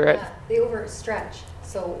you injure it. Yeah, they overstretch.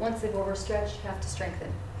 So once they've overstretched, you have to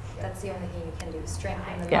strengthen. That's the only thing you can do,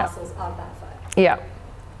 strengthen the Yeah. muscles of that foot. Yeah.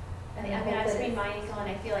 I mean, I sprained my ankle and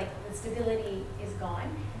I feel like the stability is gone.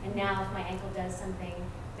 And now if my ankle does something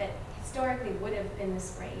that historically would have been the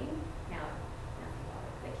sprain, now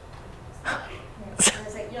like, and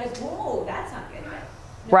it's like, you're like, whoa, that's not good.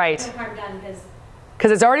 But Right. No harm done because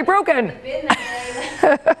Because it's already broken. it's been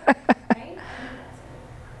that way, right?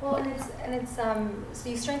 Well, and it's so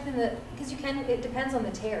you strengthen because it depends on the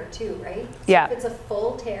tear too, right? So Yeah. if it's a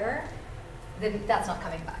full tear, then that's not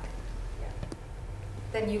coming back.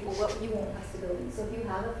 Then you won't have stability. So if you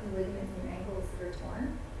have a few ligaments in your ankles that are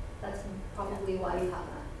torn, that's probably why you have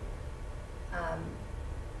that.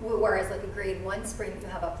 Whereas like a grade 1 sprain that you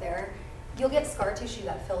have up there, you'll get scar tissue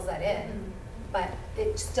that fills that in, but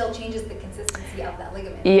it still changes the consistency of that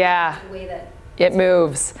ligament. Yeah. The way that It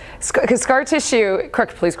moves. Because scar tissue,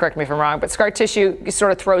 please correct me if I'm wrong, but scar tissue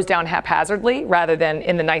sort of throws down haphazardly rather than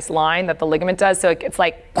in the nice line that the ligament does. So it's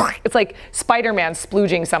like Spider-Man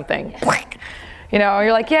splooging something.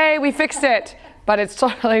 You're like, yay, we fixed it. But it's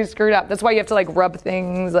totally screwed up. That's why you have to like rub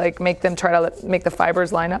things, like make the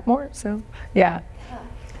fibers line up more. So, yeah.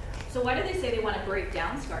 So why do they say they want to break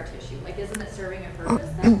down scar tissue? Like, isn't it serving a purpose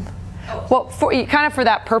then? Oh. Well, for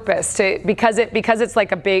that purpose, because it's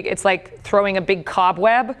like throwing a big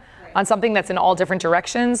cobweb on something that's in all different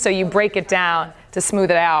directions. So you break it down to smooth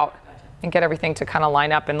it out and get everything to kind of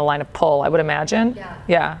line up in the line of pull, I would imagine. Yeah.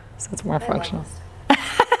 Yeah, so it's more functional.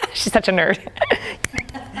 She's such a nerd.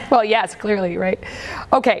 Well, yes, clearly, right?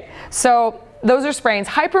 Okay, so those are sprains.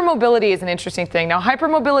 Hypermobility is an interesting thing. Now,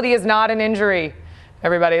 hypermobility is not an injury.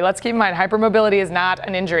 Everybody, let's keep in mind, hypermobility is not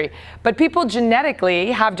an injury. But people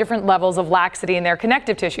genetically have different levels of laxity in their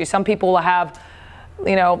connective tissue. Some people will have,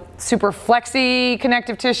 super flexy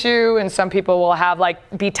connective tissue, and some people will have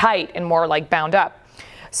be tight and more bound up.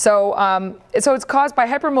 So, so it's caused by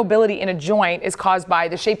hypermobility in a joint is caused by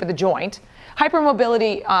the shape of the joint.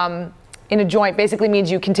 Hypermobility in a joint basically means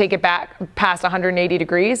you can take it back past 180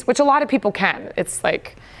 degrees, which a lot of people can. It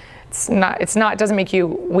doesn't make you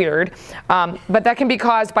weird. But that can be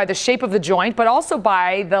caused by the shape of the joint, but also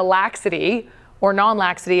by the laxity or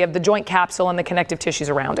non-laxity of the joint capsule and the connective tissues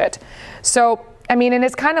around it. So, and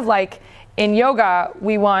it's kind of like in yoga,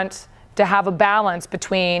 we want to have a balance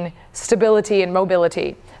between stability and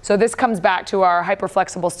mobility. So this comes back to our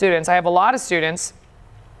hyperflexible students. I have a lot of students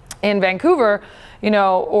in Vancouver,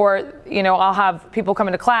 I'll have people come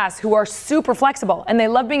into class who are super flexible and they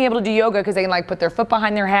love being able to do yoga because they can put their foot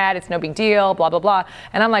behind their head, it's no big deal, blah, blah, blah.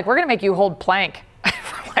 And I'm like, we're gonna make you hold plank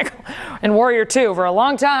in Warrior 2 for a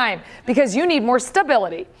long time because you need more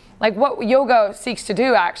stability. Like what yoga seeks to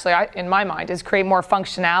do actually, in my mind, is create more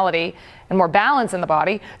functionality and more balance in the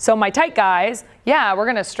body. So my tight guys, yeah, we're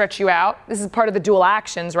gonna stretch you out. This is part of the dual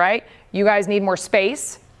actions, right? You guys need more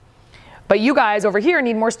space. But you guys over here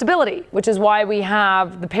need more stability, which is why we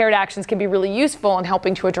have the paired actions can be really useful in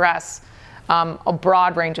helping to address a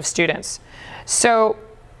broad range of students. So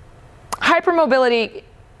hypermobility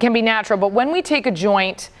can be natural, but when we take a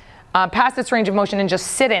joint past its range of motion and just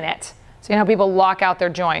sit in it, so you know how people lock out their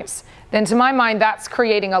joints, then to my mind that's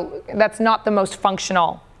that's not the most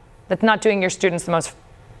functional, that's not doing your students the most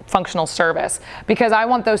functional service, because I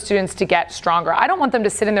want those students to get stronger. I don't want them to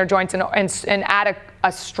sit in their joints and add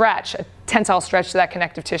a stretch, a tensile stretch to that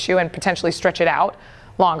connective tissue and potentially stretch it out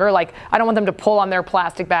longer. Like, I don't want them to pull on their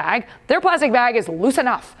plastic bag. Their plastic bag is loose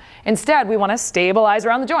enough. Instead, we want to stabilize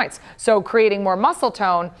around the joints. So creating more muscle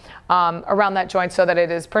tone around that joint so that it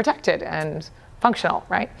is protected and functional,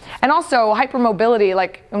 right? And also hypermobility,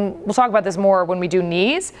 like, and we'll talk about this more when we do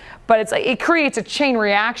knees, but it's like, it creates a chain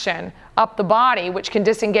reaction up the body, which can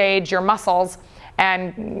disengage your muscles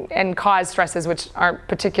and cause stresses which aren't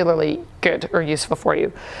particularly good or useful for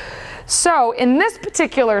you. So in this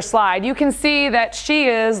particular slide, you can see that she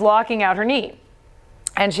is locking out her knee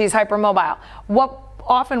and she's hypermobile. What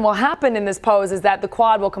often will happen in this pose is that the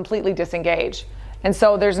quad will completely disengage. And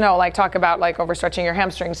so there's no, like, talk about like overstretching your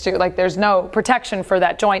hamstrings too, like there's no protection for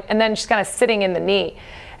that joint, and then she's kind of sitting in the knee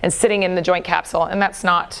and sitting in the joint capsule, and that's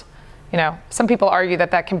not, you know, some people argue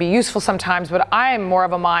that that can be useful sometimes, but I'm more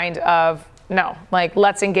of a mind of no, like,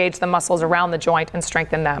 let's engage the muscles around the joint and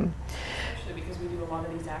strengthen them. Especially because we do a lot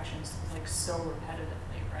of these actions like so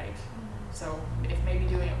repetitively, right? So if maybe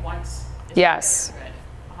doing it once is yes. good,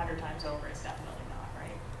 100 times over is definitely not,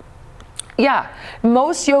 right? Yeah,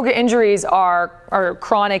 most yoga injuries are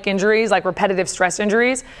chronic injuries, like repetitive stress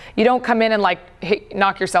injuries. You don't come in and like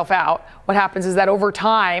knock yourself out. What happens is that over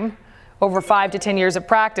time, over 5 to 10 years of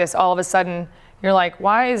practice, all of a sudden you're like,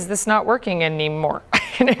 why is this not working anymore?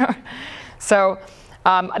 You know? So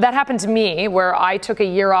that happened to me, where I took a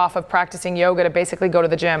year off of practicing yoga to basically go to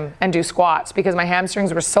the gym and do squats because my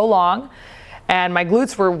hamstrings were so long and my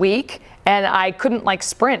glutes were weak and I couldn't like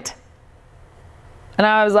sprint. And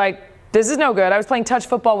I was like, this is no good. I was playing touch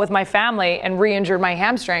football with my family and re-injured my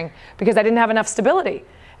hamstring because I didn't have enough stability.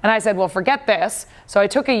 And I said, well, forget this. So I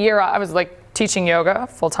took a year off. I was like teaching yoga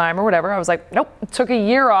full time or whatever. I was like, nope, took a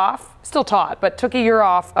year off, still taught, but took a year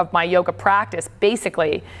off of my yoga practice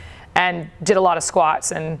basically, and did a lot of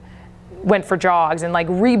squats and went for jogs and like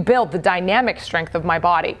rebuilt the dynamic strength of my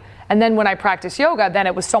body. And then when I practiced yoga, then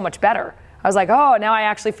it was so much better. I was like, oh, now I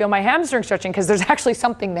actually feel my hamstring stretching because there's actually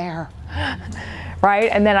something there, right?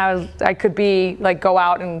 And then I could be like, go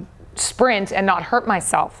out and sprint and not hurt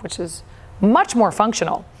myself, which is much more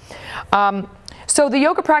functional. So the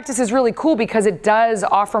yoga practice is really cool because it does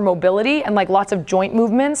offer mobility and like lots of joint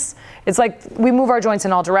movements. It's like we move our joints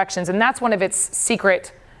in all directions, and that's one of its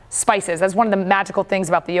secret spices. That's one of the magical things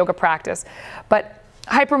about the yoga practice. But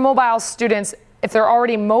hypermobile students, if they're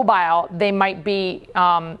already mobile, they might be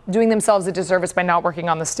doing themselves a disservice by not working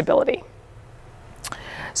on the stability.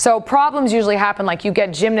 So problems usually happen, like you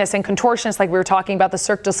get gymnasts and contortionists, like we were talking about the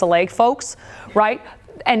Cirque du Soleil folks, right?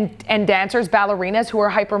 And dancers, ballerinas who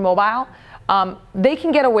are hypermobile. They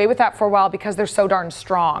can get away with that for a while because they're so darn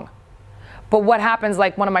strong. But what happens,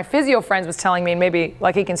 like one of my physio friends was telling me, and maybe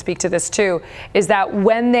like he can speak to this too, is that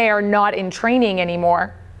when they are not in training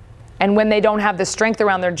anymore, and when they don't have the strength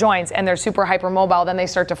around their joints and they're super hypermobile, then they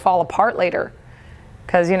start to fall apart later.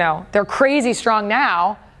 Because, you know, they're crazy strong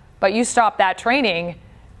now, but you stop that training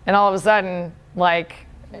and all of a sudden, like,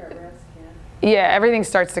 yeah, everything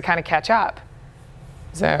starts to kind of catch up.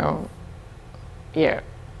 So, yeah.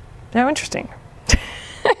 Now, interesting.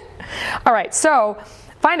 All right, so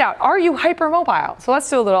find out, are you hypermobile? So let's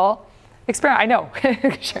do a little experiment. I know.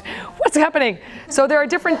 What's happening? So there are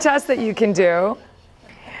different tests that you can do.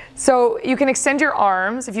 So you can extend your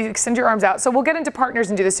arms, if you extend your arms out. So we'll get into partners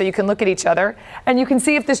and do this so you can look at each other. And you can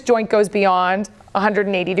see if this joint goes beyond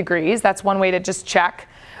 180 degrees. That's one way to just check.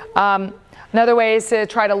 Another way is to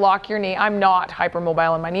try to lock your knee. I'm not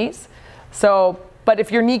hypermobile in my knees. So, but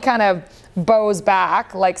if your knee kind of bows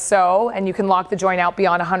back like so, and you can lock the joint out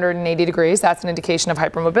beyond 180 degrees, that's an indication of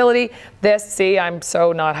hypermobility. This, see, I'm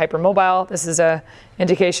so not hypermobile. This is an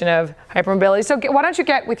indication of hypermobility. So why don't you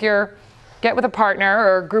get with a partner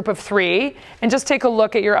or a group of 3 and just take a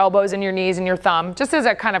look at your elbows and your knees and your thumb, just as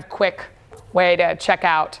a kind of quick way to check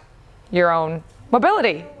out your own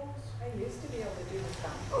mobility. I used to be able to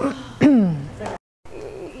do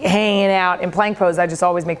this. Hanging out in plank pose, I just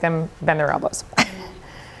always make them bend their elbows.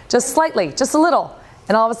 Just slightly, just a little.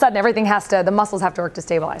 And all of a sudden, everything has to, the muscles have to work to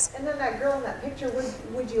stabilize. And then that girl in that picture,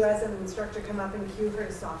 would you as an instructor come up and cue her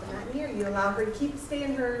to soften that knee, or you allow her to stay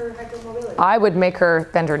in her hypermobility? I would make her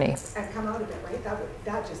bend her knee. And come out of it, right?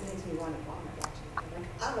 That just makes me want to vomit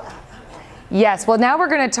watching it. Yes, well now we're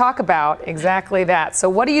going to talk about exactly that. So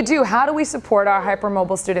what do you do? How do we support our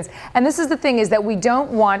hypermobile students? And this is the thing, is that we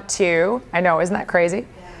don't want to, I know, isn't that crazy?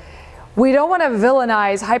 We don't want to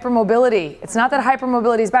villainize hypermobility. It's not that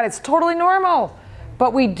hypermobility is bad, it's totally normal.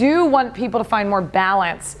 But we do want people to find more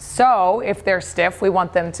balance. So if they're stiff, we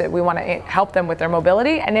want to help them with their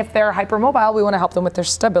mobility. And if they're hypermobile, we want to help them with their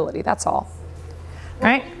stability. That's all.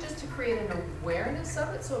 Well, Right? just to create an awareness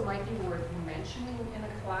of it, so it might be worth mentioning in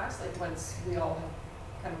a class, like once we all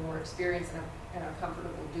have kind of more experience and are comfortable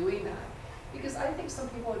doing that. Because I think some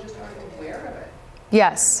people just aren't aware of it.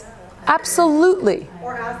 Yes, absolutely.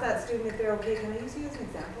 Or ask that student if they're okay, can I use you as an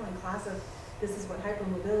example in class of this is what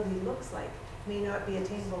hypermobility looks like? May not be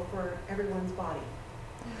attainable for everyone's body.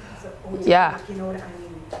 So, Yeah. You know what I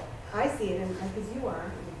mean? I see it, and because you are.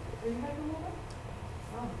 Are you hypermobile?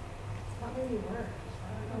 Oh, not maybe you were.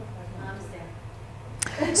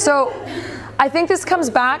 So I think this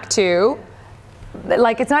comes back to,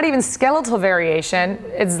 like, it's not even skeletal variation,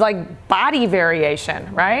 it's like body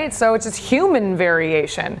variation, right? So it's just human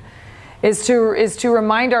variation, is to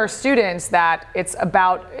remind our students that it's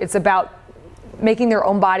about making their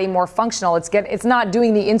own body more functional. It's not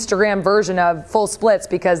doing the Instagram version of full splits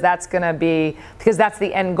because that's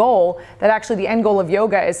the end goal. That actually the end goal of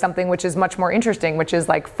yoga is something which is much more interesting, which is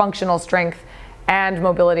like functional strength and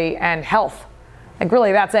mobility and health. Like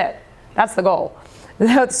really, that's it. That's the goal.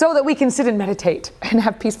 So that we can sit and meditate and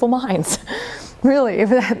have peaceful minds. Really,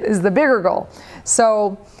 that is the bigger goal.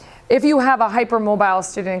 So if you have a hypermobile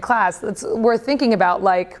student in class, we're thinking about,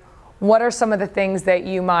 like, what are some of the things that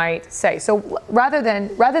you might say? So rather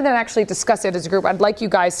than actually discuss it as a group, I'd like you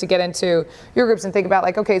guys to get into your groups and think about,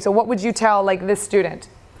 like, okay, so what would you tell, like, this student?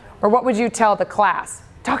 Or what would you tell the class?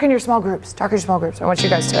 Talk in your small groups. Talk in your small groups. I want you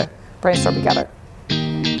guys to brainstorm together.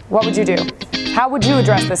 What would you do? How would you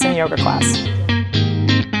address this in yoga class?